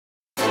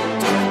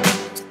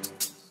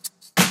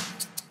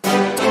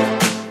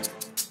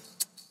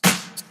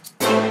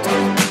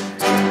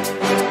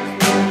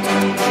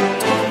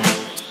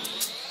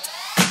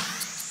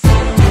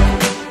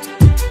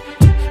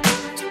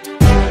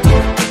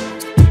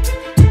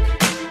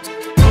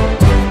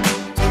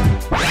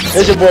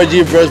It's your boy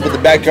G Bros with the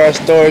Backyard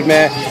Stories,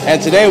 man. And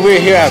today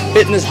we're here at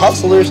Fitness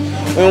Hustlers.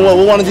 And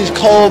we're one of these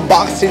cold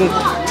boxing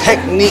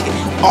technique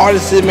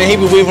artists, man. He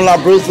be weaving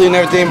like Bruce Lee and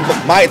everything.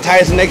 Mike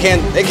Tyson, they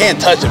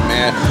can't touch him,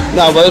 man.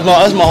 No, but it's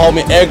my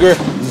homie Edgar.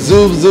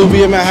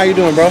 Zubia, man. How you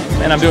doing, bro?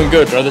 Man, I'm doing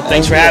good, brother.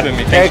 Thanks for having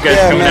me. Thanks you guys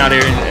for coming out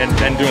here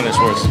and doing this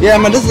for us. Yeah,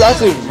 man, this is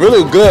actually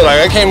really good.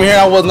 Like, I came here,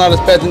 I was not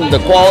expecting the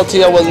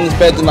quality. I wasn't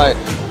expecting like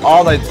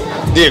all like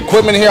the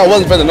equipment here. I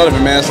wasn't expecting none of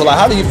it, man. So like,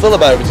 how do you feel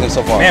about everything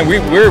so far? Man,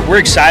 we're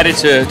excited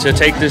to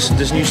take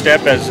this new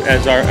step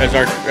as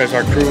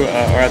our crew or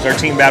as our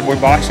team, Bad Boy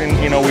Boxing.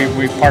 You know,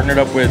 we partnered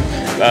up with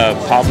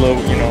Pablo,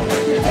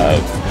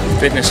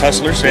 Fitness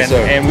Hustlers,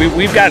 and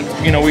we've got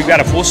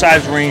a full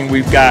size ring.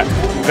 We've got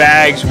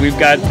bags. We've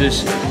got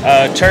this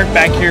turf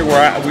back here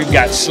where we've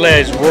got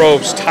sleds,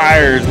 ropes,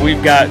 tires.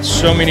 We've got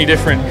so many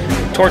different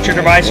torture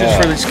devices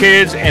for these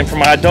kids and for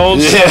my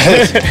adults.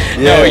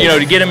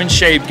 To get them in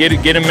shape, get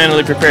them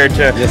mentally prepared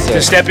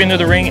to step into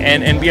the ring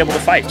and be able to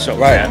fight. So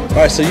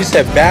right. So you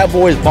said Bad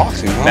Boys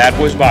Boxing, huh? Bad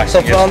Boys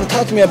Boxing. So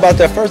talk to me about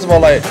that. First of all,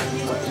 like,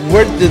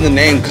 where did the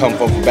name come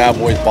from for Bad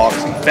Boys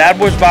Boxing? Bad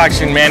Boys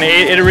Boxing, man,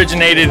 it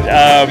originated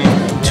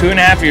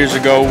 2.5 years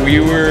ago. We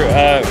were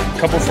a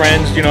couple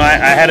friends. You know, I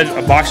had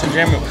a boxing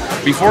gym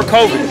before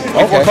COVID.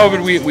 Before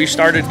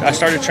COVID, I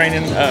started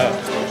training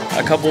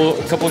a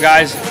couple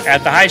guys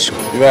at the high school,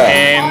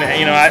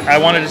 and I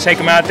wanted to take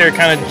them out there,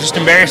 kind of just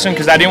embarrass them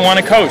because I didn't want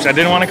to coach. I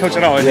didn't want to coach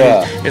at all.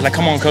 It's like,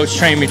 come on, coach,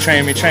 train me.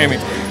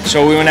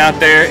 So we went out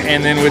there,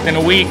 and then within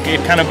a week,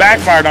 it kind of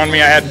backfired on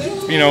me. I had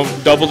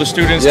double the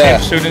students,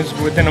 10 students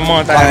within a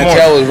month.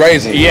 Clientele was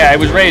raising. Yeah, it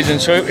was raising.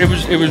 So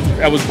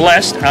I was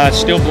blessed,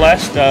 still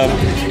blessed,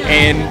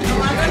 and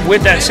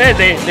with that said,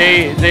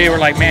 they were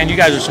like, man, you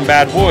guys are some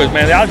bad boys,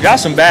 man. Y'all got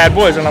some bad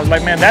boys, and I was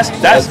like, man, that's a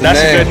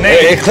good name.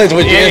 It clicked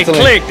with you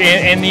instantly. It clicked,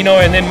 and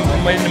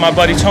then my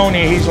buddy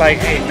Tony, he's like,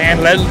 hey,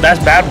 man,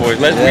 that's bad boys.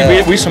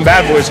 We some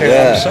bad boys here.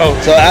 Yeah. So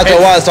after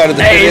a while, it started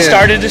to it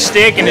started to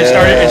stick, and it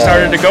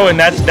started to go, and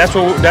that's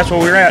where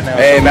we're at now.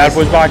 Hey, so Bad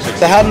Boys Boxing.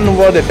 So how in the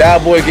world did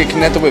Bad Boy get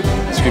connected with?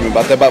 Excuse me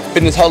about that. About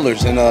Fitness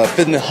Hustlers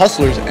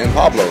and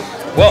Pablo.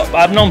 Well,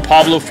 I've known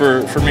Pablo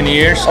for many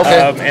years.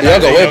 Okay. And y'all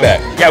go way back.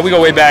 Yeah, we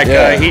go way back.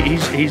 Yeah.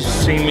 He's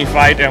seen me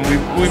fight, and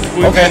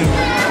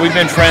we've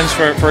been friends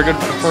for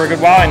a good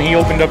while. And he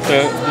opened up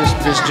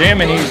this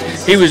gym, and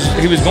he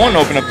was going to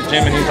open up the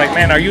gym, and he's like,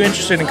 man, are you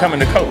interested in coming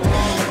to coach?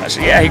 I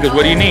said, yeah. He goes,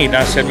 what do you need? And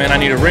I said, man, I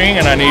need a ring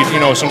and I need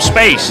some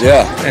space.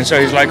 Yeah. And so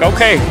he's like,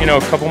 okay.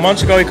 A couple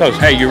months ago, he goes,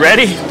 hey, you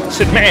ready? I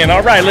said, man,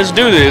 all right, let's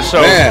do this.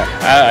 So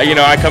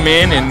I come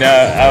in, and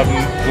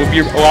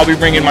I'll be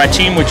bringing my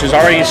team, which is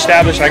already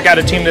established. I got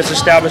a team that's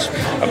established,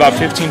 about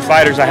 15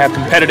 fighters. I have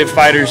competitive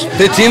fighters.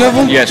 15 of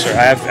them? Yes, sir.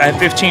 I have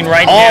 15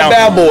 right now. All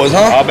bad boys,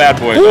 huh? All bad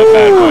boys. All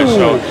bad boys.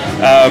 So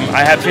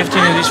I have 15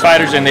 of these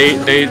fighters, and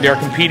they're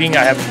competing.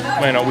 I have,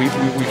 we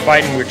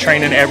fight and we're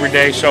training every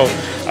day. So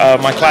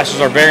my classes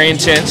are very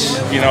intense.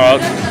 I'll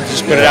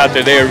just put it out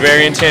there. They are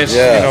very intense.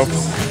 Yeah.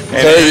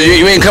 So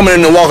you ain't coming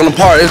in and walking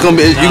apart. It's gonna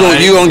be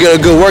you're gonna get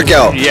a good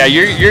workout. Yeah,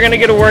 you're gonna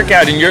get a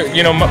workout, and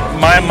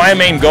my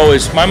main goal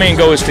is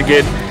to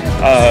get.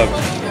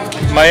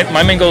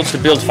 My main goal is to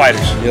build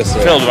fighters. Yes,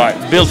 sir.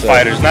 Build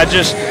fighters, not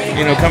just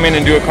come in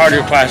and do a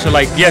cardio class. So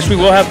like, yes, we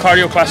will have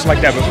cardio classes like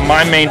that, but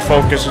my main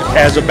focus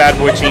as a Bad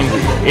Boy team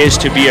is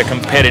to be a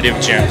competitive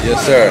gym.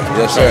 Yes, sir.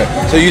 Yes, sir.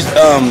 So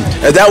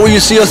is that where you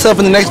see yourself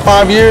in the next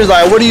 5 years?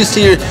 Like, where do you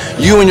see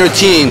you and your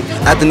team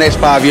at the next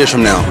 5 years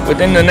from now?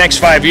 Within the next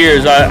 5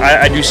 years,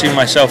 I do see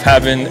myself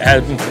having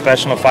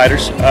professional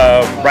fighters.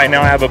 Right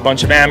now, I have a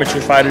bunch of amateur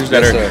fighters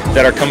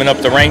that are coming up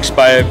the ranks.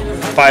 By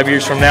 5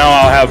 years from now,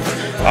 I'll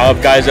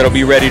have guys that'll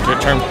be ready to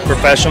turn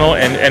professional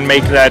and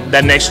make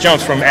that next jump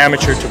from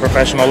amateur to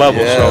professional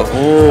level. Yeah. So,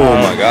 oh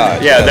my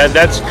God. Yeah,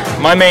 that's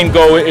my main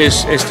goal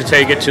is to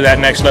take it to that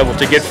next level,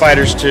 to get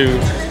fighters to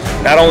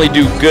not only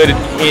do good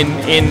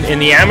in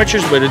the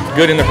amateurs, but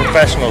good in the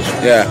professionals.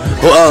 Yeah.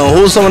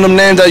 Who's some of them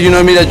names that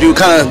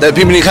that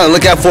people need to kind of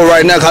look out for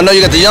right now? 'Cause I know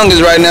you got the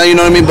youngest right now, you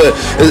know what I mean, but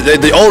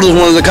the oldest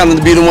ones are kind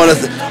of be the one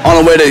that's on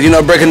the way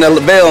to breaking that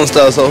veil and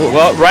stuff. So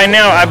right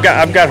now I've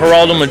got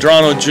Geraldo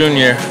Medrano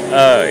Jr.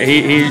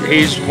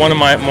 He's one of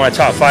my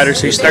top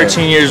fighters. He's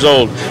 13 years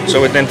old.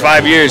 So within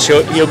 5 years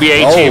he'll be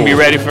 18 and be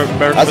ready for.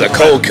 That's a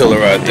cold killer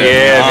right there.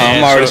 Yeah, man.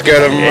 I'm already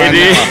scared of him right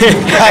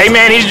now. Hey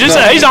man,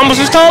 he's almost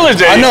as tall as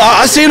that. I know.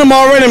 I seen him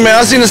already, man.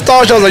 I seen the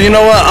star show. I was like, you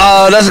know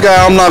what? That's a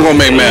guy I'm not gonna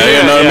make mad.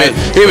 You know what I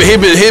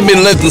mean? He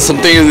been lifting some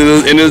things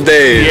in his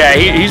days. Yeah,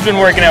 he's been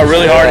working out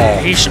really hard.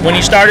 When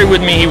he started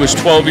with me, he was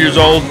 12 years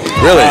old.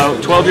 Really?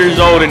 12 years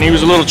old, and he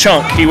was a little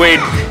chunk. He weighed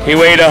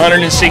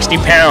 160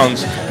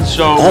 pounds.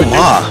 So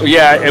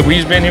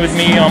he's been with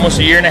me almost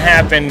a year and a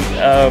half, and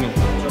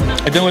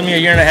he's been with me a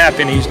year and a half,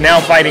 and he's now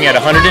fighting at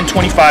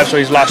 125. So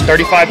he's lost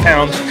 35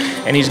 pounds,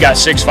 and he's got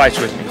 6 fights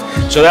with me.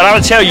 So that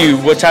ought to tell you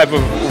what type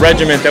of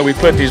regiment that we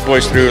put these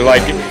boys through.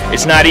 Like,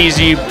 it's not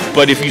easy,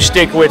 but if you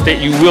stick with it,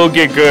 you will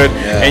get good,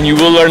 and you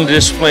will learn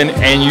discipline,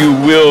 and you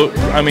will.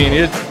 I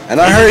mean, And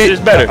I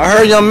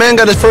heard young man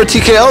got his first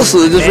TKO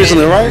just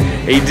recently, right?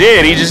 He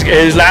did. He just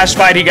his last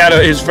fight, he got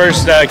his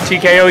first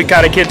TKO. He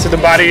got a kick to the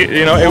body.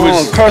 You know, it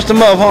was crushed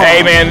him up, huh?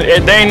 Hey man,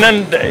 they ain't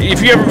nothing.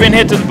 If you ever been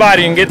hit to the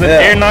body and get the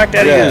air knocked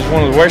out of you, it's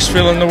one of the worst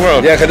feelings in the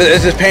world. Yeah, because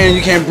it's just pain.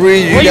 You can't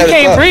breathe. You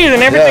can't breathe,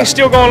 and everything's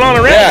still going on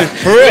around you.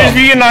 For real. If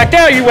you get knocked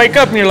out, you wake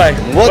up and you're like,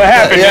 what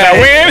happened? Did I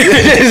win?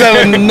 He's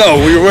like, no,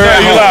 we were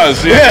at home.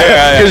 Lost.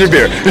 Here's your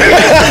beer.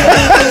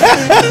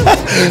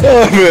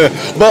 Oh man.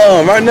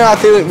 But right now I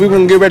think we're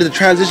gonna get ready to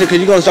transition because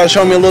you're gonna start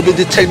showing me a little bit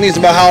of the techniques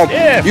about how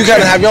you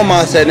gotta have your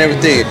mindset and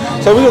everything.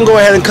 So we're gonna go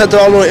ahead and cut through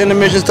all little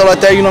intermissions, stuff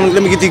like that. You know,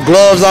 let me get these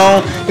gloves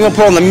on. You're gonna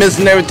put on the mitts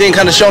and everything,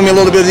 kind of show me a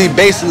little bit of these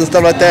bases and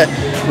stuff like that.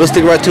 We'll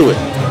stick right to it.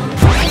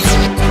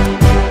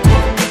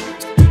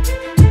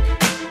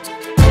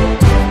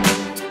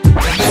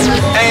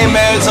 Hey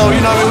man, so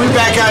you know we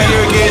back out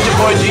here again, it's your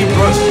boy G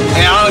Brooks,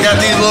 and I got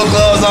these little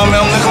gloves on, man.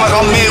 I'm looking like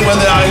I'm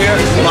Mayweather out here,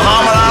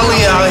 Muhammad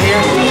Ali out here,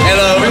 and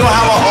we're gonna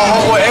have our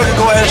homeboy Edgar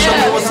go ahead and show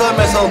me what's up,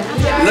 man. So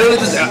literally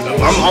just,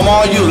 I'm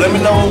all you. Let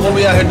me know what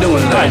we out here doing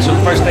today. Alright, so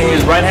the first thing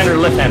is right-handed or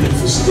left-handed?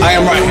 I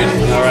am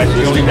right-handed. Alright, so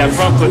you're gonna leave that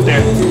front foot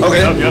there.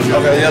 Okay. Yep.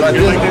 Okay, yeah, like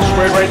you're this. like this,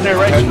 square right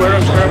there, right? Square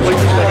up, like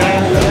this, like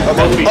that.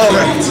 Both feet.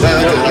 Okay.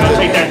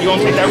 You're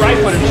gonna take that right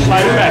foot and just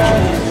slide it back.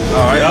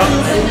 Alright.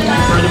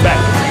 Further back.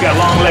 You got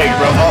long legs,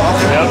 bro.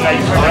 Okay. Yep, now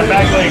you turn that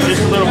back leg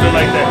just a little bit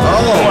like that.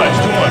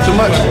 Too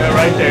much. Yeah,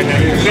 right there.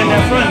 Now you bend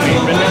that front knee.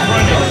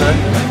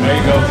 There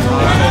you go.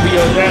 That's gonna be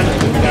your jab.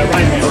 That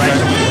right hand, right?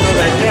 So throw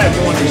that jab,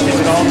 you want to extend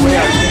it all the way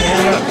out.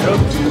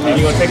 And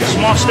you're gonna take a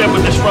small step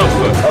with this front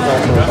foot.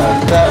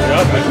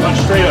 Yep, and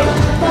punch straight up.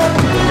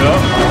 Yep.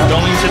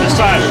 Don't lean to the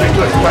side, straight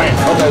to it. Right.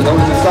 Okay, don't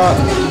lean to the side.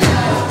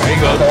 There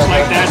you go, just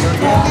like that.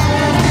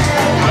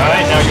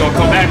 Alright, now you're gonna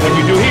come back. When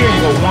you do here,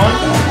 you go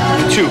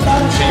 1, 2.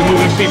 So you're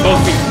moving feet,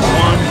 both feet.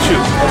 1, 2.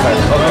 Okay.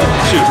 1,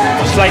 2.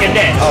 It's like a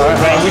dance.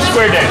 Right? We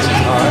square dance.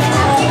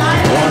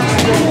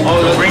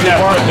 Don't bring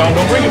that front.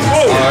 Don't bring it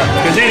forward.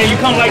 Because then you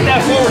come like that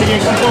forward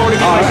again, come forward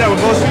again like that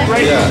with both feet,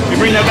 right? Yeah. You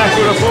bring that back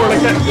foot up forward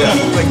like that. Yeah.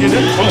 Like this.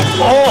 Boom.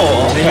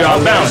 Oh. Then you're out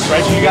of balance,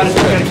 right? So you gotta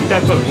keep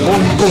that foot. Boom,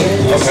 boom.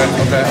 Okay.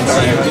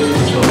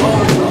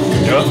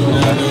 Yep.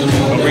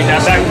 Don't bring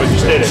that back foot. You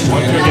stay there.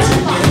 1, 2 again.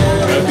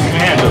 Keep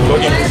your hands up. Go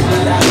again.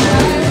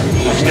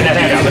 Extend that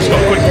hand out. Let's go.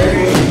 Quick.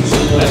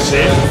 That's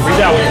it.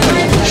 Breathe out when you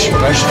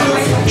touch.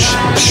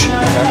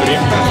 Back it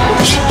in.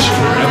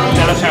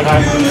 Now left hand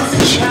high.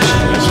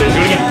 That's it. Do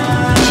it again.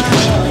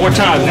 4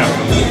 times now.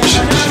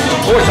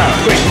 4 times.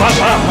 Quick. Pop.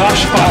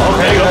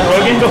 There you go. Go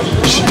again. Go.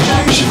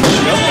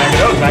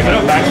 Back it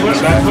up. Back foot.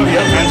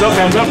 Yep. Hands up.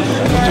 1, 2.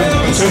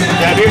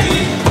 Jab here.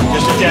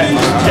 Just a jab.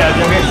 Jab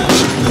here.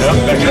 Yep.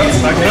 Back it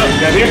up.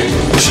 Jab here.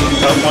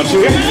 Up. 1,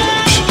 2 here.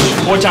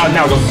 4 times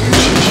now. Go.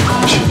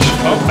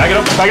 Oh, back it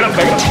up. Jab here.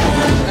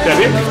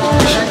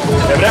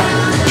 Jab it out.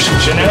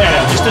 Send that hand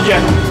out. Just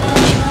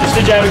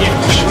a jab again.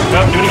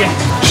 Yep, do it again.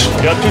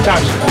 Yep, 2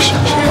 times.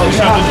 2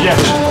 times with the jab.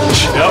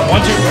 Yep,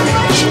 1, 2.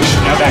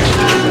 Now back.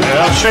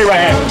 Yep, straight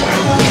right hand.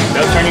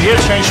 Yep, turn your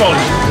hips, turn your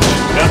shoulders.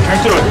 Yep, turn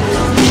through it.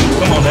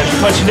 Come on, man.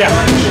 You're punching down.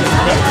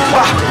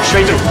 Yep,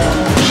 straight through.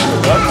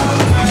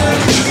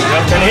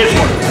 Yep, turn the hips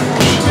more.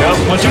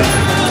 Yep, 1, 2.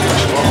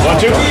 1,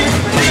 2.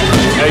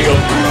 There you go.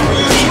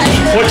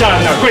 4 times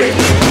now, quick.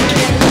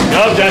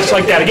 Yup, just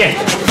like that again.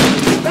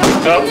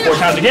 Up, 4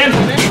 times again.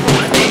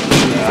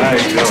 There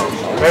you go.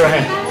 Right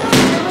hand.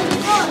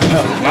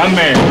 My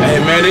man. Hey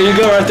man, there you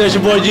go right there, it's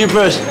your boy G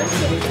Brooks.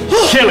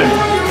 Killing.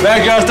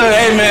 Backyard story,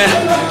 hey man.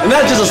 And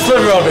not just a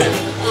sliver of it.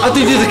 I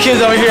think these are kids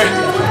over here.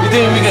 You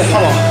think we can,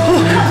 hold on.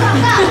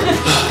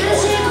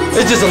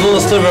 It's just a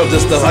little sliver of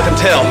this stuff, I can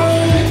tell.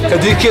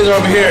 Because these kids are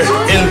over here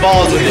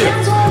involved with it.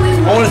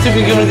 I want to see if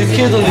we can give these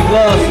kids on these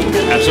gloves.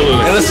 Absolutely.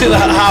 And let's see how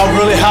it's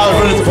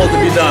really supposed to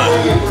be done.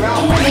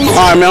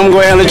 All right, man, I'm going to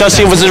go ahead and let y'all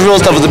see what this real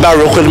stuff is about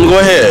real quick. Let me go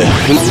ahead.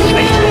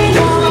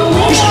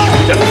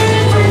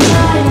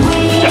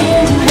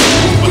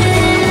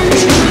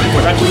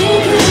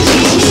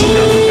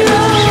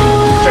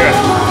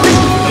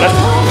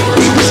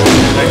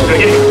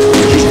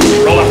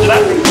 Roll after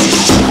that.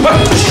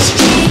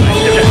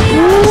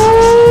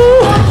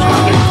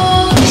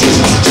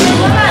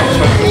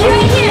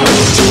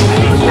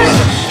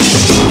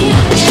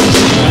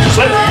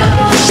 Slip.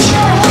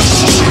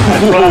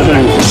 Roll after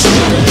that.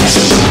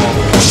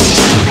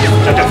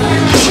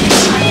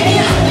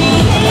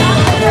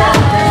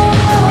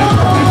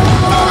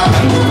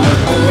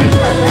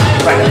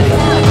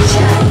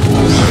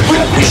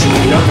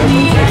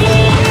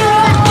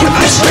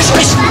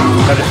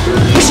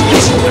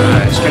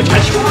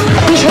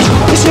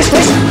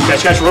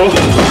 Catch, roll. Go.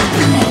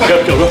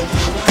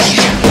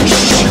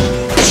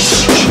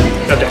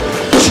 Up there.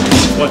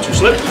 1, 2,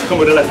 slip. Come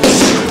with the left.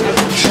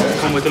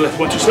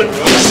 1, 2, slip. Left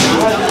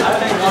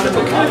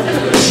hook.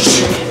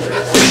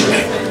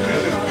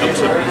 Up,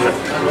 slip.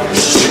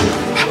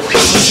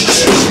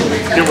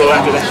 Then roll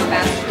after that.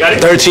 Got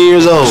it? 13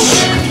 years old.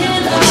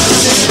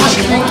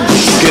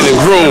 Getting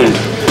groomed.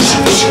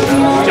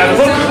 Jab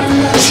the hook.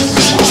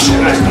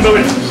 Nice, come over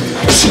in.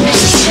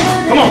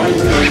 Come on.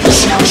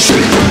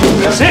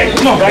 That's it.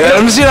 Come on, back up.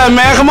 Let me see that,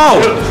 man. Come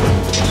on.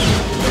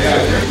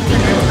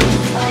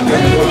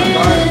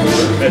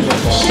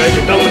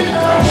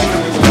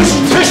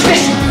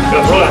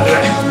 Roll out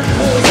there.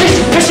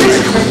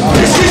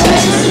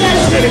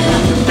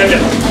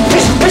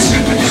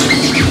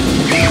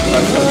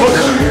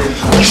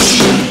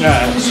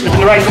 Slip in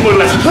the right, come on the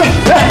left. To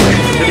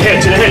the head,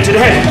 to the head, to the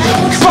head.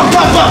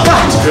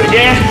 Do it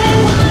again.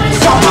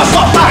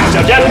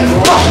 Jab, jab.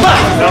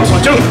 Down,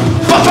 1, 2.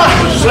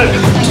 Slip.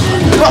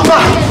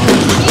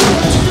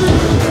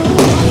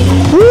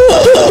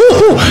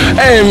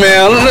 Hey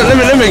man,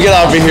 let me get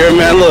off of here,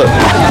 man.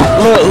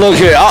 Look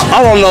here.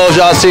 I don't know if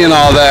y'all seen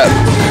all that,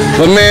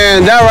 but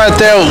man, that right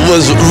there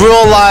was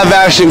real live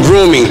action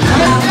grooming.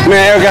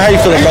 Man, Edgar, how you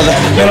feeling, brother?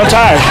 Man, I'm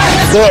tired.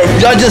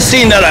 Y'all just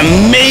seen that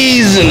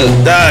amazing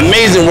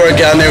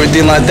workout and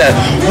everything like that.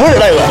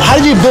 How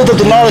did you build up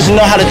the knowledge to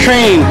know how to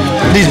train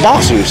these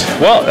boxers?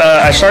 Well,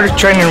 I started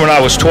training when I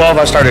was 12.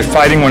 I started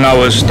fighting when I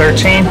was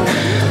 13.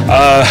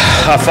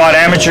 I fought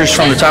amateurs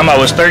from the time I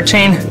was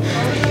 13.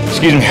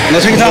 Excuse me. No,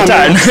 take your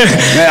time,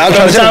 man. I'm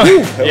trying to tell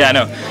you. Yeah, I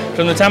know.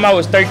 From the time I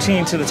was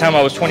 13 to the time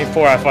I was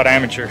 24, I fought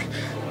amateur.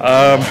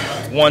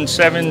 Won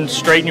 7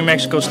 straight New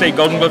Mexico State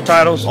Golden Glove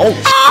titles.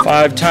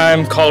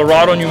 5-time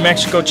Colorado, New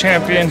Mexico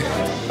champion.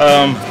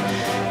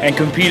 And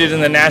competed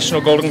in the National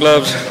Golden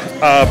Gloves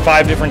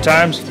 5 different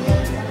times.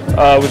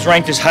 Was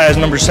ranked as high as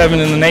number 7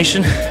 in the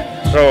nation.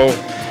 So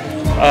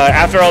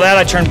after all that,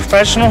 I turned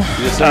professional.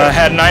 Yes, sir.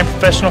 Had 9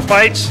 professional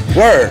fights.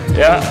 Word.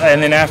 Yeah,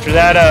 and then after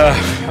that,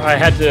 I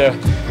had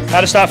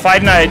to stop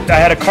fighting. I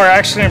had a car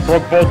accident,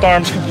 broke both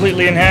arms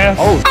completely in half.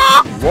 Oh,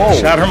 whoa.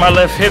 Shattered my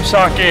left hip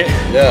socket,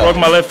 broke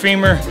my left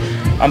femur.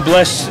 I'm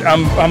blessed.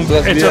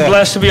 It's a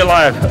blessed to be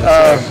alive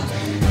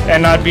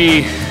and not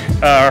be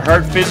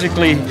hurt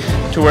physically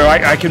to where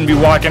I can be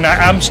walking.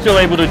 I'm still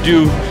able to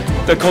do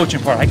the coaching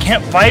part. I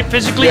can't fight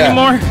physically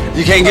anymore.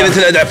 You can't get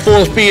into that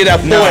full speed, that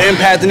full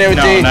impact and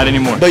everything. No, not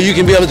anymore. But you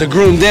can be able to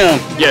groom them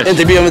and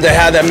to be able to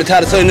have that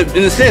mentality. So in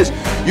a sense,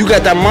 you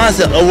got that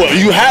mindset,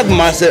 you have the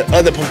mindset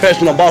of the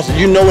professional boxer.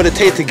 You know what it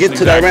takes to get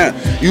to that round.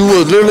 You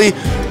will literally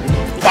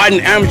fight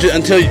an amateur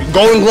until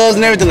golden gloves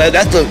and everything.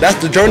 That's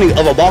the journey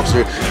of a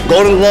boxer.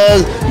 Golden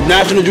gloves,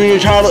 national, junior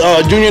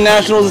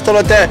nationals and stuff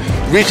like that.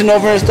 Reaching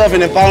over and stuff,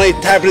 and then finally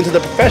tapping into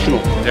the professional.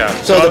 Yeah.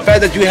 So the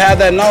fact that you have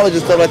that knowledge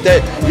and stuff like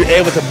that, you're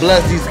able to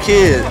bless these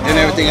kids and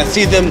everything, and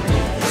see them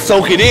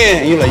soak it in.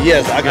 And you're like,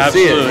 yes, I can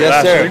see it.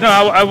 Yes, sir. No,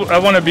 I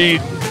want to be,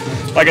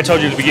 like I told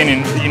you at the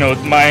beginning. You know,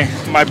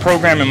 my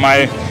program and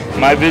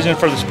my vision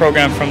for this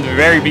program from the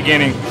very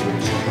beginning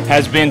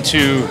has been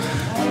to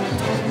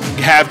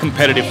have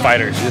competitive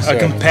fighters, a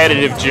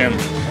competitive gym.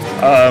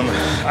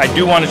 I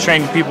do want to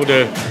train people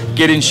to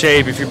get in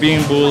shape if you're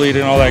being bullied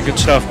and all that good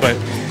stuff, but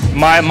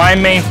my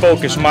main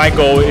focus, my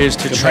goal is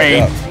to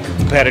train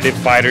competitive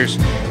fighters,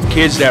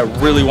 kids that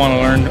really want to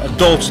learn,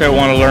 adults that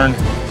want to learn,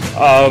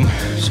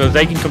 so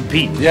they can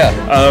compete.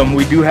 Yeah.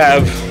 We do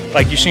have,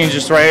 like you've seen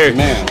just right here.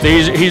 Man.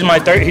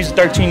 He's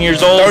 13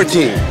 years old.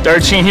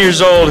 13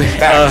 years old.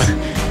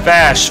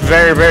 Fast,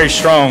 very, very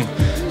strong.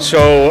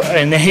 So,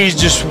 and he's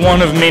just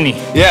one of many.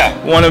 Yeah.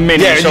 One of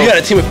many. Yeah, so, you got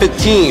a team of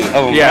 15 of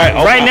them.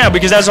 Yeah, right now,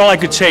 because that's all I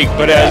could take.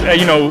 But,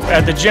 you know,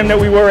 at the gym that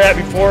we were at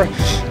before,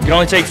 you can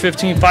only take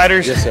 15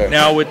 fighters. Yes, sir.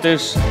 Now with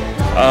this,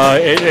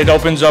 it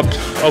opens up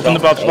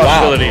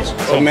possibilities.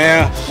 Wow. So,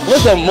 man,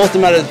 what's the most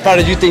amount of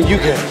fighters you think you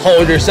can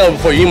hold yourself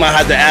before you might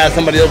have to add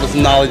somebody else with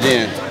some knowledge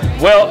in?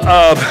 Well,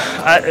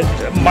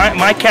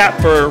 my cap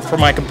for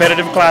my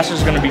competitive class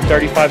is going to be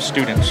 35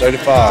 students.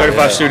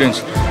 35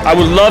 students. I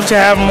would love to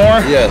have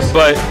more,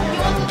 but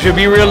to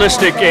be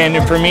realistic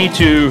and for me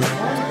to,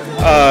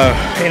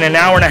 in an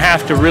hour and a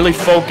half, to really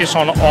focus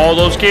on all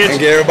those kids.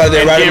 And get everybody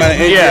the right amount of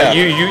energy. Yeah,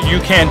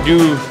 you can't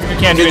do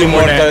any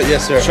more than that.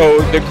 Yes, sir.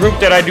 So the group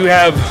that I do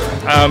have,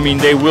 I mean,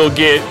 they will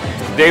get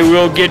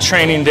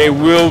training. They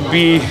will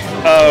be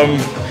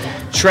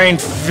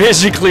trained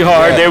physically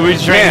hard. They will be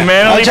trained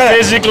mentally,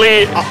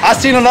 physically. I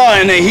seen it all,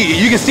 and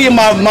you can see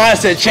my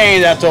mindset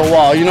change after a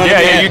while. You know what I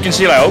mean? Yeah, you can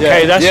see like,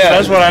 okay,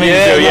 that's what I need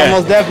to do. Yeah,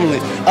 most definitely.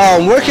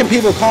 Where can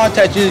people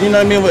contact you? You know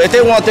what I mean? If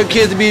they want their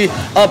kids to be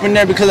up in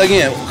there, because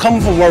again, coming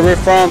from where we're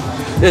from,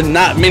 there's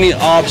not many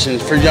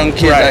options for young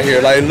kids out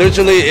here. Like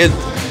literally,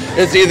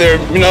 it's either,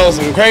 you know,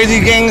 some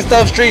crazy gang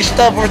stuff, street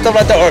stuff, or stuff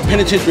like that, or a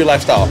penitentiary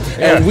lifestyle.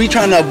 And we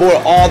trying to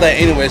avoid all that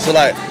anyway. So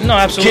like, no,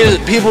 absolutely.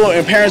 Kids, people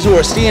and parents who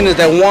are seeing this,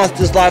 that wants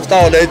this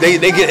lifestyle, they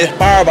get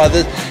inspired by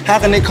this. How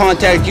can they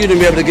contact you to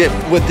be able to get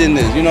within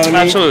this? You know what I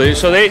mean? Absolutely.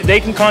 So they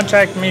can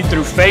contact me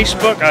through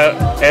Facebook,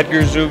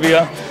 Edgar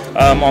Zubia,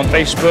 on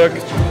Facebook.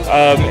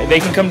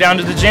 They can come down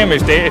to the gym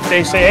if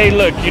they say, hey,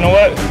 look, you know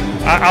what?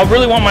 I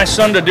really want my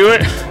son to do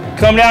it.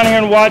 Come down here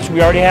and watch.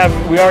 We already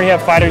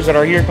have fighters that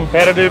are here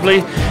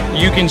competitively.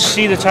 You can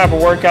see the type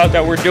of workout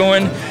that we're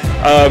doing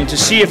to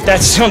see if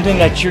that's something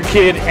that your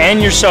kid and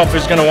yourself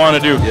is going to want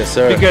to do. Yes,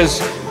 sir.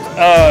 Because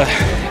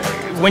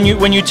when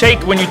you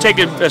take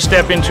a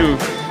step into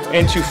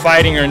into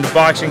fighting or into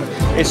boxing,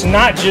 it's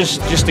not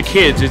just the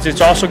kids.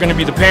 It's also going to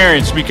be the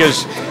parents,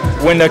 because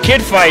when the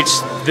kid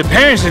fights, the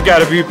parents have got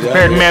to be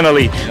prepared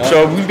mentally.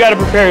 So we've got to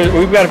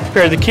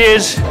prepare the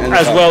kids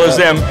as well as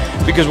them,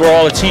 because we're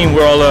all a team.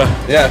 We're all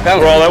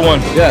we're all at one.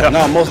 Yeah,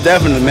 no, most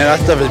definitely, man. That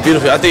stuff is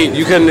beautiful. I think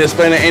you couldn't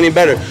explain it any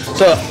better.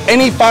 So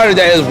any fighter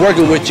that is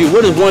working with you,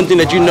 what is one thing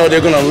that you know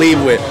they're gonna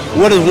leave with?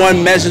 What is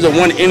one message or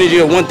one energy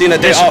or one thing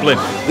that they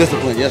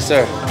discipline? Yes,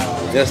 sir.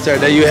 Yes, sir.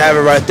 There you have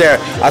it right there.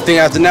 I think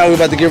after now we're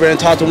about to get ready and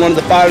talk to one of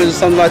the fighters or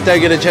something like that,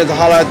 get a chance to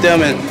holler at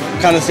them and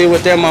kind of see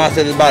what their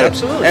mindset is about it.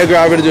 Absolutely. Edgar,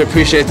 I really do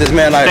appreciate this,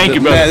 man. Like, thank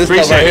you, brother. Man, this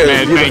appreciate stuff right here it,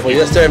 man. is beautiful. Thank you.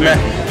 Yes, sir, man.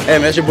 Hey,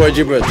 man, it's your boy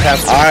G, bro. All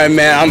right,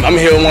 man. I'm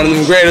here with one of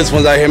the greatest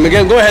ones out here.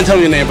 Miguel, go ahead and tell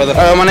me your name, brother.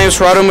 My name's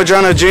Rado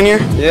Madrano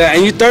Jr. Yeah,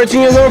 and you 13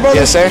 years old, brother?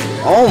 Yes, sir.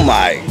 Oh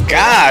my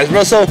gosh,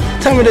 bro. So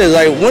tell me this,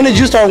 like, when did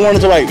you start wanting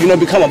to, like, you know,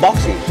 become a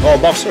boxer?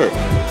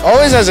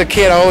 Always as a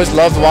kid, I always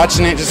loved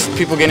watching it. Just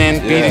people getting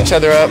in, beat each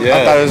other up.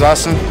 I thought it was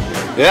awesome.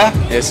 Yeah?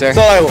 Yes, sir. So,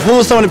 like, who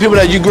are some of the people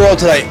that you grew up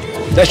to, like,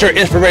 that's your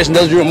inspiration,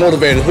 that's your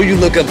motivator? Who you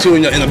look up to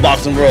in the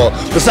boxing world,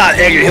 besides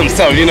Edgar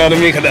himself, you know what I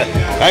mean? Because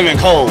I mean,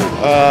 cold.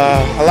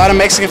 A lot of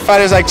Mexican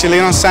fighters like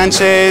Chileno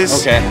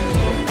Sanchez. Okay.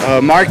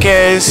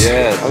 Marquez.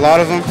 Yeah. A lot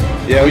of them.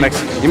 Yeah,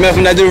 you met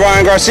from that dude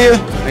Ryan Garcia?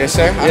 Yes,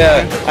 sir.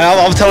 Yeah.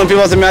 I was telling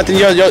people, I said, man, I think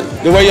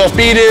the way your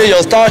speed is,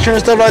 your stature and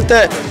stuff like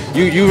that,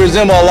 you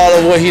resemble a lot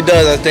of what he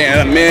does, I think.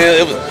 And,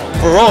 man, it was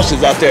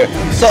ferocious out there.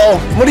 So,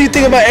 what do you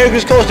think about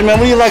Edgar's coaching, man?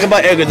 What do you like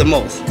about Edgar the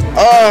most?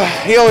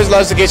 He always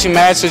loves to get you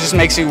mad, so it just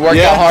makes you work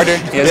out harder.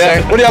 Yes,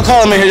 sir. What do y'all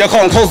call him in here? Y'all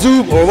call him Coach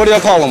Zub, or what do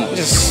y'all call him?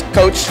 Just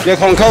coach. Y'all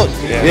call him Coach?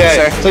 Yeah. Yes,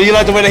 sir. So you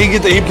like the way that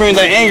he brings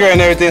that anger and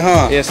everything,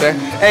 huh? Yes, sir.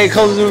 Hey,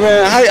 Coach Zub,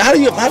 man, how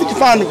did you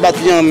find about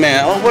the young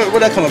man?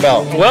 Where'd that come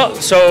about? Well,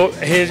 so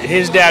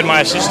his dad,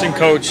 my assistant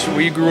coach,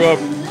 we grew up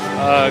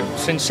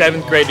since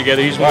 7th grade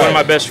together. He's one of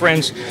my best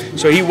friends.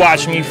 So he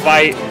watched me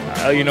fight,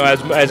 you know,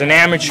 as an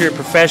amateur,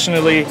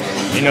 professionally.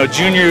 You know,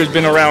 Junior has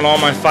been around all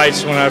my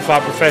fights when I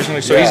fought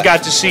professionally. So he's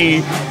got to see,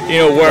 you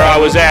know, where I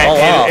was at.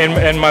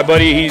 And my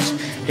buddy,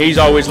 he's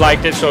always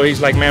liked it. So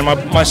he's like, man,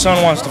 my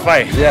son wants to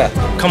fight. Yeah.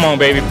 Come on,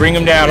 baby, bring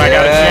him down. I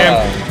got a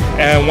gym.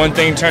 And one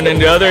thing turned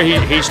into the other.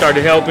 He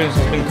started helping.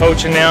 He's been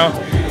coaching now.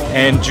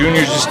 And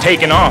Junior's just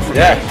taking off.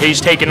 Yeah.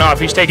 He's taking off.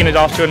 He's taking it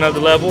off to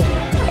another level.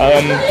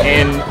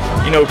 And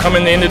you know,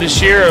 coming the end of this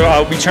year,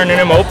 I'll be turning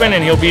him open,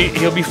 and he'll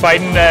be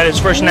fighting at his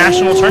first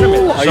national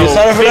tournament. Are you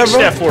excited for that, bro?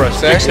 Big step for us.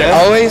 Big step.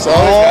 Always.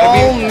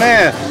 Oh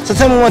man! So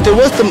tell me one thing.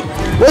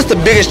 What's the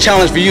biggest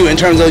challenge for you in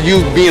terms of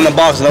you being a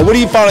boxer? Like, what do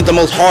you find it the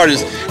most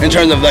hardest in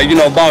terms of, like, you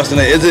know, boxing?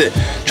 Is it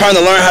trying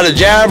to learn how to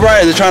jab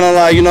right? Is it trying to,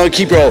 like, you know,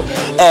 keep your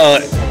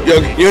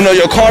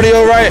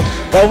cardio right?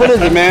 Like, what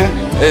is it, man?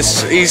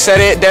 He said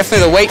it,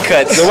 definitely the weight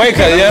cuts. The weight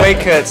cuts, yeah? Weight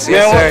cuts,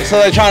 yes, sir.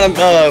 So they're trying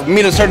to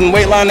meet a certain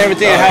weight line and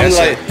everything, and having to,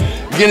 like,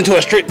 get into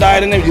a strict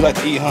diet and everything. You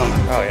like to eat, huh?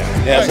 Oh,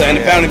 yeah. Yeah, so, and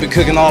the family be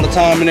cooking all the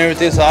time and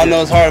everything, so I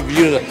know it's hard for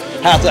you to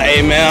have to,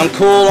 hey, man, I'm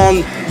cool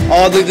on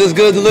all this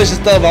good, delicious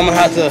stuff. I'm going to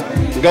have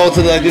to go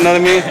to the, you know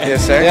what I mean?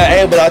 Yes, sir. Yeah,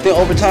 hey, but I think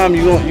over time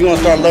you're gonna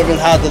start learning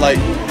how to, like,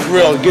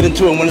 real get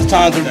into it when it's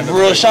time to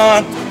real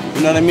shine.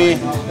 You know what I mean?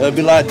 It'll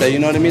be like that, you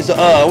know what I mean? So,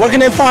 where can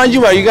they find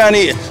you at? You got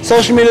any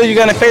social media? You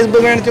got any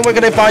Facebook or anything? Where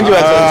can they find you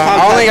at?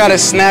 I only got a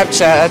Snapchat.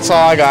 That's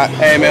all I got.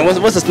 Hey, man, what's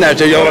the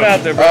Snapchat, yo? Throw it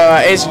out there, bro.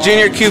 It's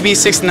Junior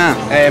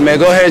QB69. Hey, man,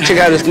 go ahead and check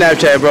out the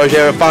Snapchat, bro, if you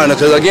ever find it.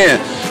 Because, again,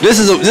 this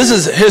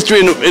is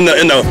history in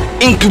the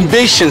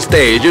incubation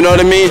stage, you know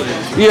what I mean?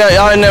 Yeah,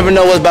 y'all never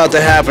know what's about to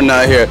happen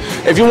out here.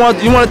 If you want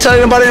to tell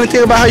anybody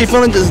anything about how you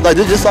feeling,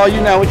 just all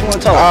you now. What you want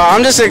to tell them?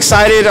 I'm just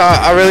excited.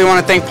 I really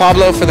want to thank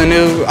Pablo for the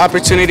new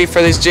opportunity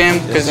for this gym,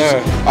 because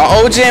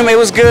our old gym, it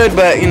was good,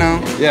 but, you know.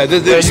 Yeah,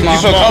 you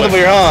feel comfortable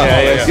here, huh?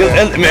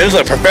 Yeah. Man, it's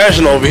like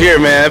professional over here,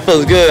 man. It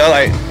feels good. I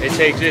like.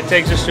 It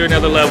takes us to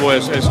another level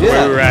as to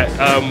where we were at.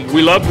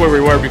 We loved where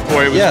we were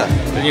before. It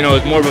was, you know,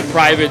 it's more of a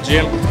private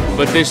gym.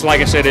 But this,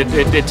 like I said,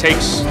 it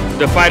takes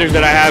the fighters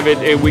that I have.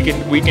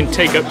 We can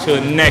take up to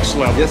the next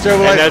level. Yes, sir.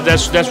 And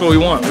that's what we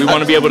want. We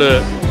want to be able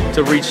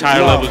to reach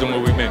higher levels than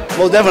what we've been.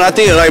 Well, definitely. I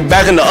think, like,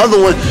 back in the other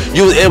one,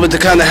 you was able to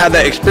kind of have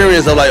that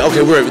experience of, like,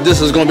 okay, this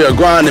is going to be a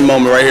grinding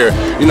moment right here.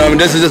 You know what I mean?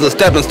 This is just a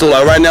stepping stool.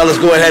 Like, right now, let's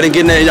go ahead and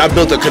get in there. Y'all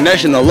built a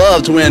connection, a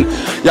love to when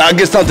y'all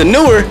get something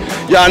newer.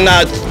 Y'all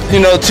not, you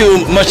know,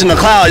 too much in the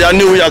cloud. Y'all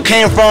knew where y'all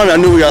came from. Y'all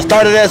knew where y'all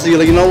started at. So you're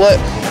like, you know what?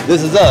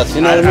 This is us.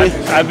 You know what I mean?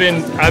 I've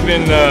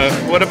been.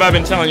 What have I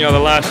been telling y'all the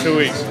last 2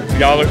 weeks?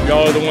 Y'all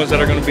are the ones that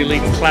are going to be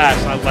leading class.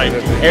 I was like,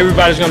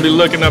 everybody's going to be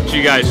looking up to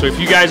you guys. So if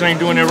you guys ain't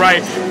doing it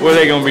right, what are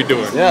they going to be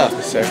doing? Yeah,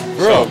 sir.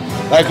 Bro,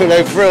 like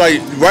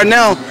right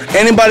now,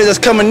 anybody that's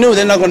coming new,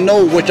 they're not going to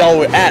know what y'all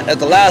were at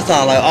the last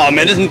time. Like, oh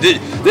man,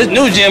 this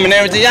new gym and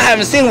everything, y'all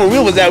haven't seen where we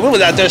was at. We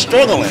was out there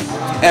struggling.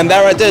 And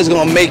that right there is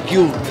going to make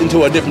you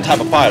into a different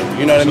type of fighter.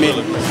 You know what I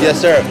mean? Yes,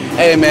 sir.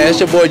 Hey, man, it's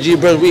your boy G,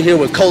 brother. We here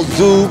with Coach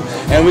Zub,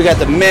 and we got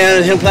the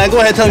man, him playing.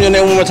 Go ahead and tell me your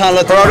name one more time.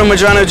 Rado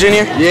Madrano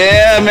Jr.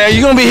 Yeah, man.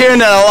 You're going to be hearing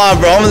that a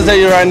lot, bro. I'm going to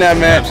tell you right now,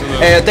 man. Absolutely.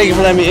 Hey, thank you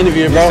for letting me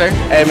interview you, bro. Yes, sir.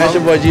 Hey, man, it's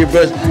your boy G,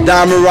 brother.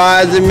 Diamond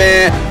Rising,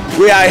 man.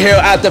 We out here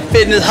at the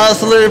Fitness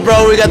Hustlers,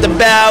 bro. We got the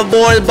Bad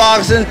Boyz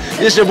Boxing.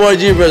 It's your boy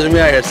G Brothers. We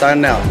out here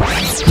signing out.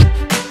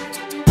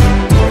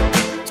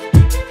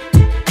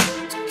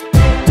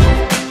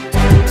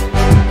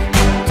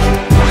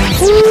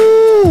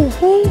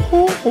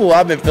 Ooh,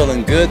 I've been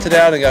feeling good today.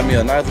 I done got me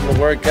a nice little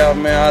workout,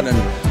 man.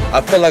 I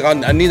feel like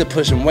I need to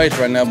push some weights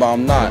right now, but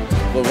I'm not.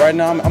 But right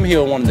now, I'm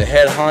here with one of the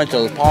head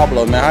honchos,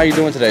 Pablo, man. How you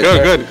doing today,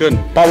 Good, good.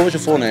 Pablo, what's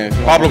your full name?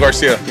 Pablo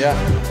Garcia. Yeah.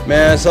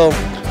 Man, so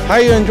how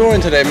you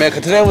enjoying today, man?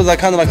 Because today was like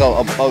kind of like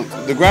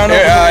the ground.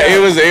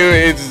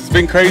 It's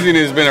been crazy and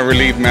it's been a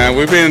relief, man.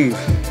 We've been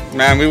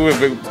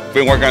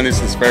working on this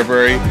since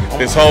February.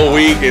 This whole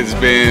week it's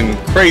been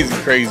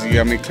crazy.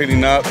 I mean,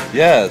 cleaning up.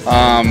 Yes.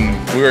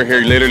 We were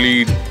here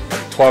literally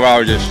 12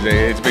 hours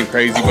yesterday. It's been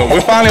crazy, but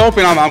we're finally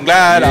open. I'm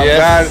glad.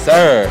 Yes,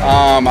 sir.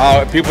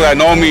 People that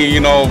know me, you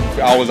know,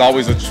 I was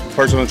always a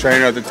personal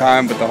trainer at the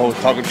time, but the whole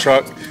taco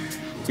truck,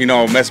 you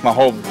know, messed my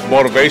whole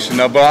motivation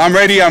up. But I'm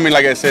ready. I mean,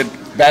 like I said,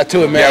 back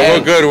to it, man. Yeah,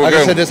 we're good. Like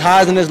I said, there's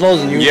highs and there's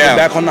lows, and you're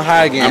back on the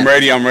high again. I'm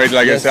ready.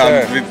 Like yes,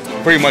 I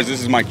said, pretty much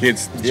this is my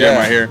kid's gym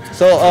right here.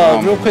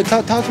 So, real quick,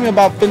 talk to me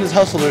about Fitness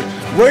Hustlers.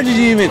 Where did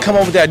you even come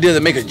up with the idea to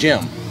make a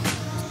gym?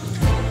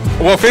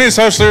 Well, Fitness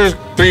Hustlers,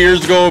 3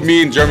 years ago,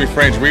 me and Jeremy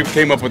French, we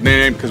came up with the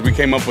name because we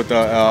came up with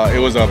it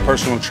was a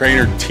personal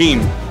trainer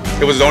team.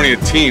 It was only a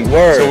team.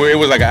 Word. So it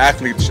was like an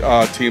athlete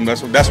team.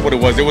 That's what it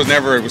was. It was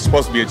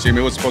supposed to be a gym.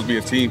 It was supposed to be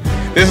a team.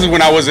 This is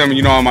when I was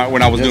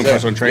when I was doing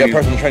personal training. Yeah,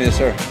 personal training, yes,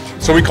 sir.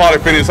 So we called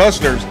it Fitness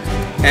Hustlers.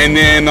 And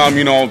then,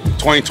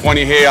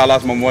 2020 hit, I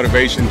lost my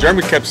motivation.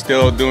 Jeremy kept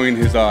still doing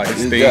his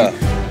thing. Yeah.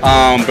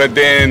 But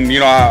then,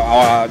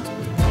 I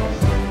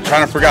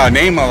trying to figure out a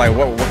name. I'm like,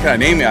 what can I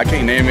name it? I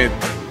can't name it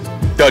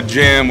the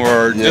gym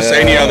or just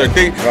any other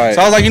thing. Right.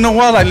 So I was like, you know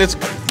what? Like, let's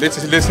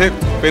hit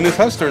Fitness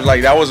Hustlers.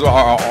 Like, that was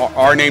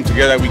our name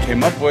together that we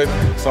came up with.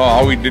 So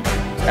all we did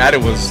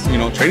added was,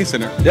 training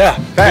center. Yeah.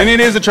 And it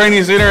is a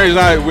training center. It's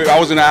not. I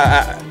wasn't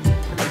at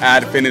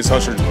Fitness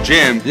Hustlers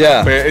gym.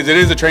 Yeah. But it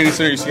is a training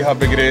center. You see how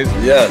big it is.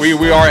 Yes.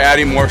 We are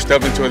adding more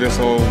stuff into it.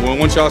 So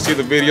once y'all see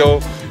the video,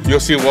 you'll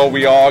see what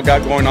we all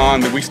got going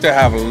on. We still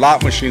have a lot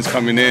of machines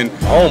coming in.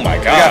 Oh my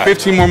God. We got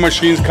 15 more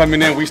machines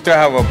coming in. We still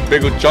have a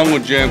bigger jungle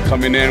gym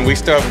coming in. We're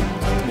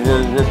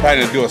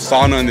planning to do a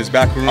sauna in this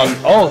back room. We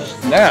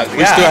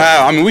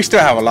still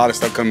have a lot of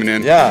stuff coming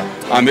in. Yeah.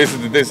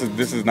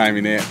 This is not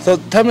even it. So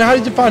tell me, how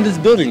did you find this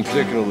building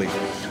particularly?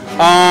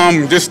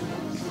 Just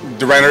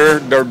the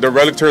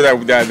realtor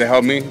that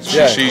helped me.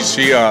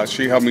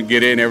 She helped me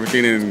get it and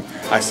everything, and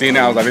I seen it.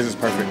 I was like, this is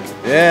perfect.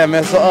 Yeah,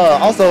 man. So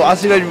also I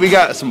see that we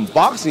got some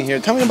boxing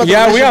here. Tell me about.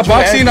 Yeah, we got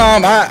boxing.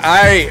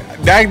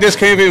 That just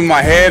came in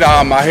my head.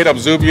 I hit up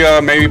Zubia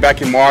maybe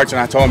back in March,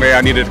 and I told him, hey,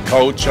 I needed a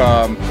coach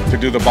to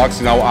do the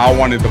boxing. I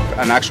wanted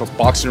an actual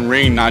boxing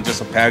ring, not just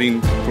a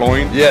padding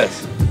flowing.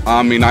 Yes.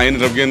 I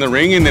ended up getting the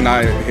ring, and then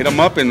I hit him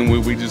up, and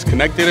we just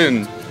connected,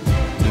 and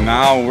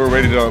now we're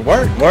ready to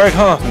work. Work,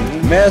 huh?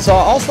 Mm-hmm. Man, so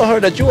I also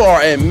heard that you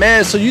are a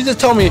man. So you just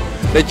told me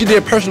that you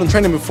did personal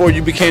training before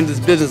you became this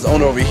business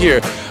owner over here.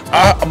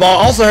 But I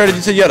also heard that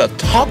you said you had a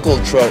taco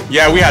truck.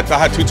 Yeah, I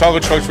had 2 taco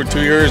trucks for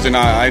 2 years, and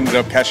I ended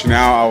up cashing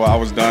out. I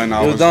was done.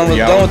 I was done with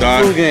the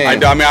food game. I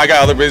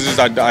got other business.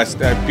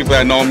 People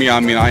that know me,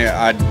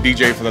 I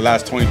DJ for the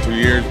last 22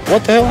 years.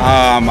 What the hell?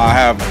 I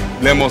have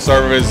limo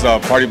service,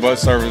 party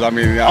bus service.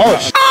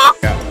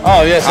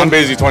 Oh yeah. I'm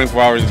busy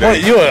 24 hours a day.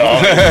 You're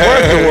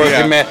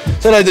working, man.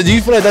 So do you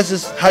feel like that's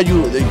just how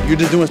you're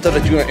just doing stuff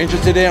that you're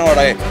interested in, or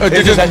like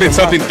it's just been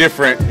something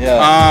different?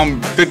 Yeah.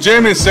 The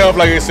gym itself,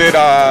 like I said,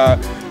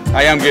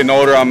 I am getting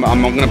older. I'm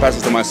gonna pass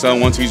it to my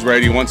son once he's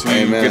ready. Once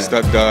he gets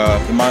the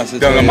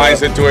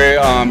mindset to it.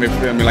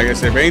 Like I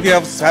said, if anything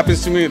else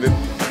happens to me,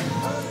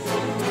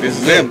 this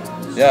is him.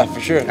 Yeah,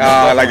 for sure.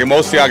 Like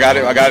mostly, I got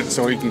it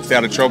so he can stay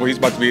out of trouble. He's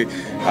about to be,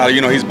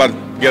 he's about to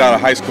get out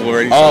of high school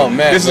already. Oh so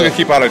man, this is gonna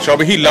keep out of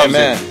trouble. He loves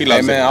it. He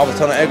loves it. I was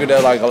telling Edgar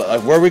that like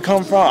where we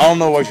come from. I don't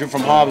know where you're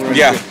from, Hobbs.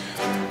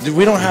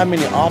 We don't have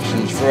many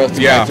options for us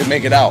to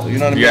make it out. You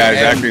know what I mean? Yeah,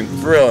 exactly. And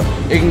for real,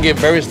 it can get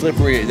very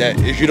slippery that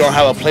if you don't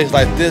have a place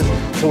like this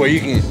to where you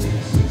can,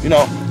 do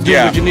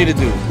what you need to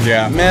do.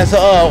 Yeah. Man, so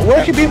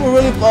where can people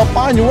really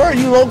find you? Where are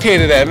you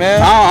located at,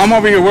 man? I'm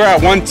over here. We're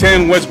at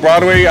 110 West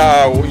Broadway.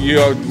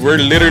 We're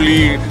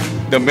literally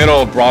the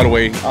middle of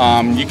Broadway.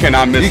 You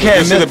cannot miss it.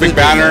 This is a big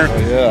banner.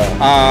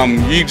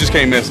 You just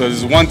can't miss it. This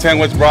is 110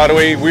 West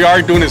Broadway. We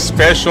are doing a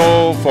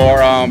special for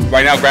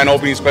right now. Grand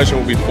opening special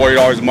will be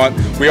 $40 a month.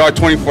 We are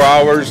 24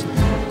 hours.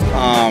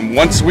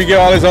 Once we get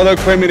all this other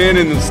equipment in,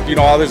 and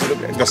all this,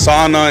 the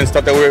sauna and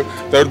stuff,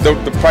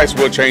 the price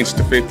will change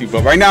to 50.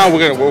 But right now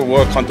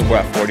we're comfortable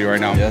at 40 right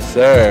now. Yes,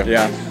 sir.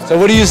 Yeah. So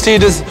what do you see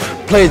this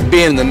place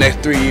being in the next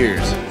 3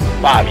 years,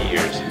 5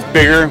 years?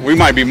 Bigger. We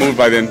might be moved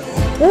by then.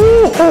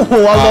 Ooh, I love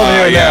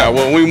hearing that. Yeah,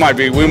 well, we might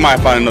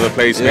find another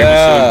place maybe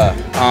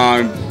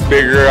soon.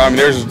 Bigger. I'm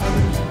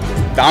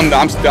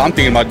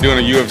thinking about doing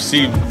a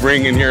UFC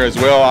ring in here as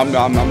well. I'm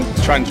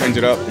trying to change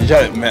it up.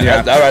 Man,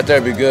 that right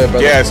there would be good,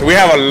 brother. Yeah, so we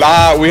have a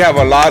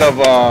lot of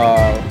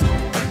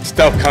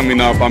stuff coming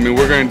up.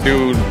 We're gonna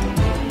do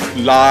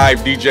live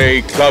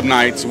DJ club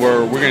nights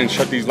where we're gonna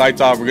shut these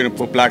lights off. We're gonna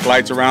put black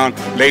lights around,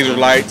 laser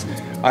lights.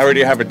 I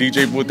already have a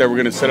DJ booth that we're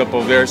gonna set up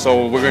over there.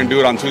 So we're gonna do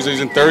it on Tuesdays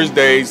and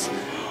Thursdays.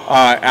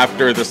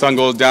 After the sun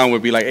goes down,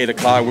 would be like 8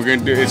 o'clock. We're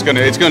gonna do. It's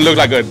gonna look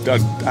like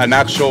an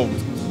actual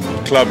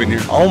club in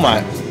here. Oh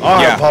my! All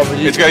right, yeah, Papa,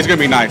 it's gonna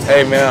be nice.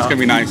 Hey man, it's gonna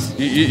be nice.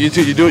 You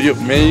do it,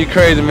 man. You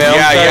crazy, man.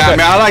 Yeah,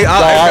 man.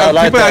 I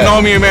like people that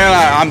know me, man.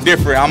 I'm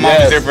different. I'm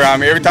always different. I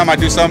mean, every time I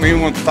do something,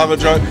 even with the taco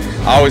truck,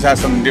 I always have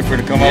something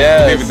different to come up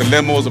with. Maybe the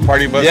limos, the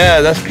party bus.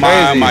 Yeah, that's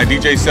crazy. My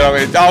DJ setup,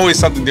 it's always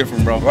something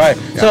different, bro. Right.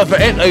 Yeah.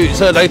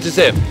 So like you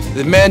said,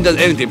 the man does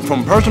anything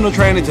from personal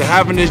training to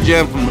having this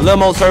gym, from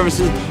limo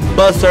services,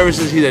 bus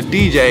services. He's a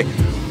DJ.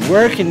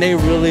 Where can they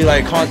really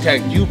like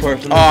contact you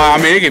personally? I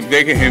mean,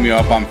 they can hit me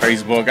up on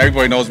Facebook.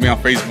 Everybody knows me on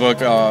Facebook.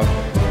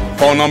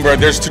 Phone number,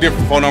 there's 2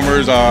 different phone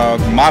numbers.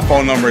 My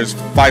phone number is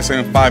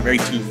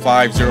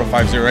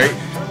 575-825-0508.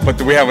 But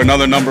we have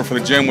another number for the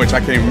gym, which I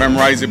can't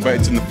memorize it, but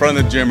it's in the front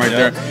of the gym right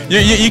there.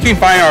 You can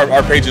find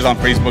our pages on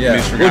Facebook and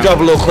Instagram. We'll drop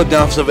a little clip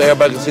down so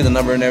everybody can see the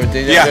number and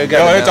everything.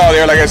 It's all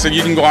there. Like I said,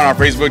 you can go on our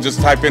Facebook,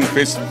 just type in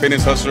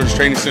Fitness Hustlers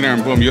Training Center,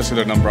 and boom, you'll see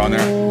the number on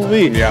there.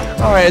 Yeah.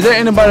 All right, is there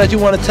anybody that you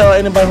want to tell,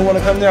 anybody who want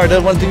to come there, or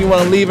there's one thing you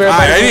want to leave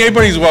everybody?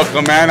 Anybody's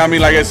welcome, man. I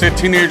mean, like I said,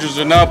 teenagers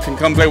and up can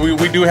come play.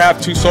 We do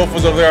have 2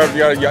 sofas over there.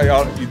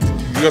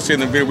 You'll see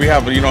in the video, we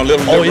have a little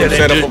living room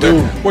set up over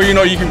there.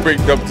 Where you can bring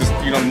up,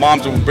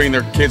 moms will bring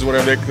their kids,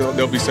 whatever,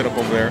 they'll be set up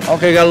over there.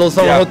 Okay, got a little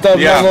something hooked up, a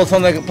little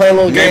something that can play a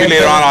little game. Maybe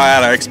later on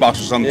I'll add an Xbox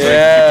or something.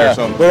 Yeah.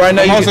 But right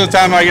now, most of the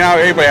time,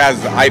 everybody has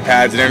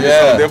iPads and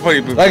everything. So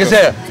like I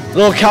said,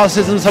 little couch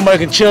system, somebody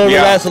can chill,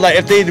 relax. So like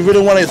if they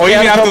really want to, or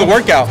even after the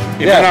workout.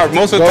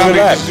 Most of the time, they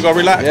just go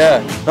relax.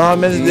 Yeah. No, I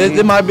mean,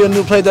 there might be a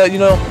new place that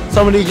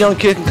some of these young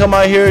kids can come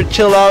out here,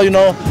 chill out.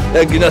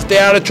 Stay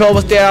out of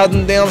trouble, stay out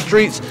in the damn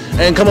streets,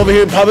 and come over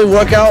here, probably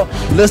work out,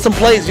 lift some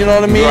plates. You know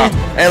what I mean?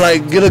 And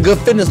like get a good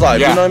fitness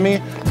life. You know what I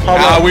mean?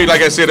 We,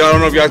 like I said, I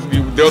don't know if you guys,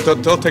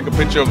 they'll take a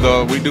picture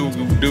of we do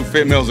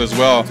fit meals as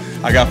well.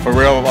 I got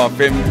Pharrell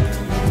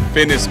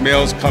Fitness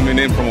meals coming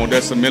in from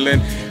Odessa,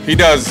 Midland.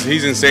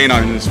 He's insane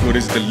on this food.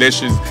 It's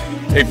delicious.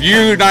 If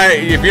you're not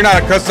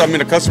a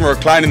customer or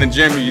client in the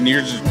gym, and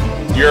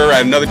you're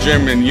at another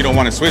gym and you don't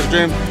want to switch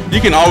gym,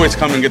 you can always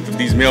come and get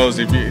these meals.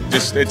 If you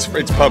it's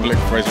public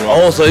as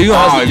well. Oh, so you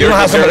don't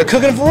have somebody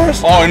cooking for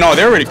us? Oh no,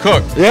 they're already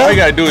cooked. Yeah. All you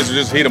gotta do is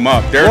just heat them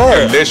up.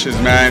 They're delicious,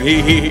 man.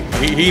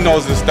 He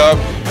knows this stuff.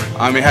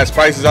 It has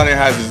spices on it. It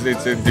has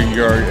the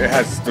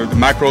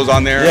macros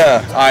on there.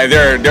 Yeah.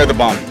 They're the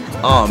bomb.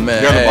 Oh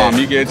man, they're the bomb.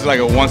 It's like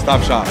a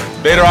one-stop shop.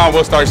 Later on,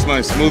 we'll start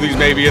smelling smoothies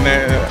maybe in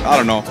there. I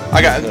don't know.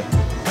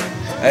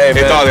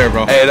 It's all there,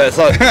 bro. Hey, that's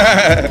all.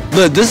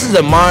 Look, this is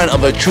the mind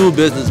of a true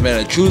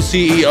businessman, a true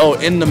CEO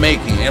in the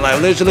making, and like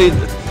literally,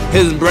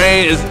 his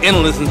brain is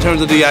endless in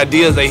terms of the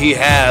ideas that he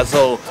has.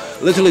 So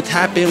literally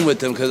tap in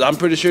with him, because I'm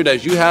pretty sure that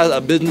if you have a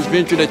business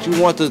venture that you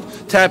want to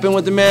tap in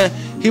with the man,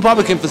 he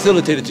probably can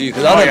facilitate it to you.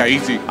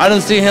 Easy. I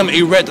didn't see him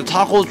erect the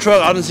taco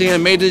truck. I didn't see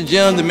him made the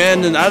gym. The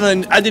man, I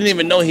didn't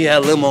even know he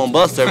had limo and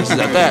bus services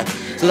at that.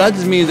 So that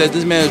just means that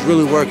this man is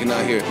really working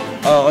out here.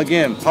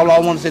 Again, Pablo, I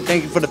want to say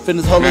thank you for the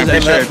fitness hustlers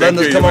and letting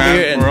us come over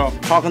here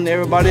and talking to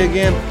everybody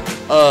again.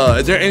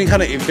 Is there any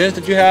kind of events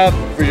that you have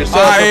for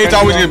yourself? It's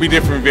always going to be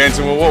different events,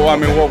 and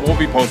we'll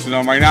be posting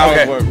them right now.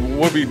 Okay.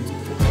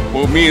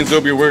 Well, me and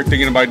Zubia, we're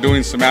thinking about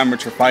doing some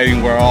amateur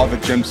fighting where all the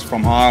gyms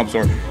from Hobbs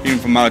or even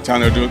from out of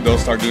town, they'll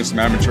start doing some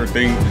amateur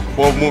thing.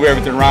 We'll move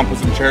everything around, put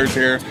some chairs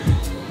here.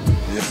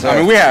 Yes, sir. I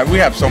mean, we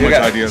have so much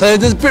ideas. So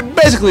just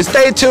basically,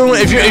 stay tuned.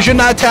 If you're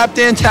not tapped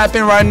in, tap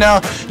in right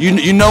now.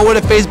 You know where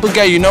the Facebook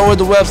at. You know where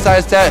the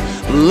website's at.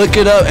 Look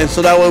it up, and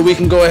so that way we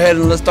can go ahead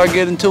and let's start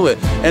getting to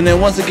it. And then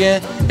once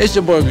again, it's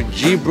your boy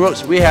G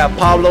Brooks. We have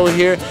Pablo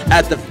here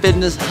at the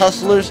Fitness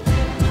Hustlers,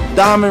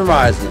 Diamond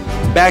Rising,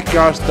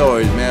 Backyard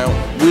Stories, man.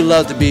 We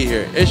love to be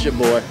here. It's your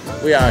boy.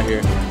 We out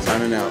here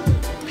signing out.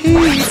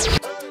 Peace.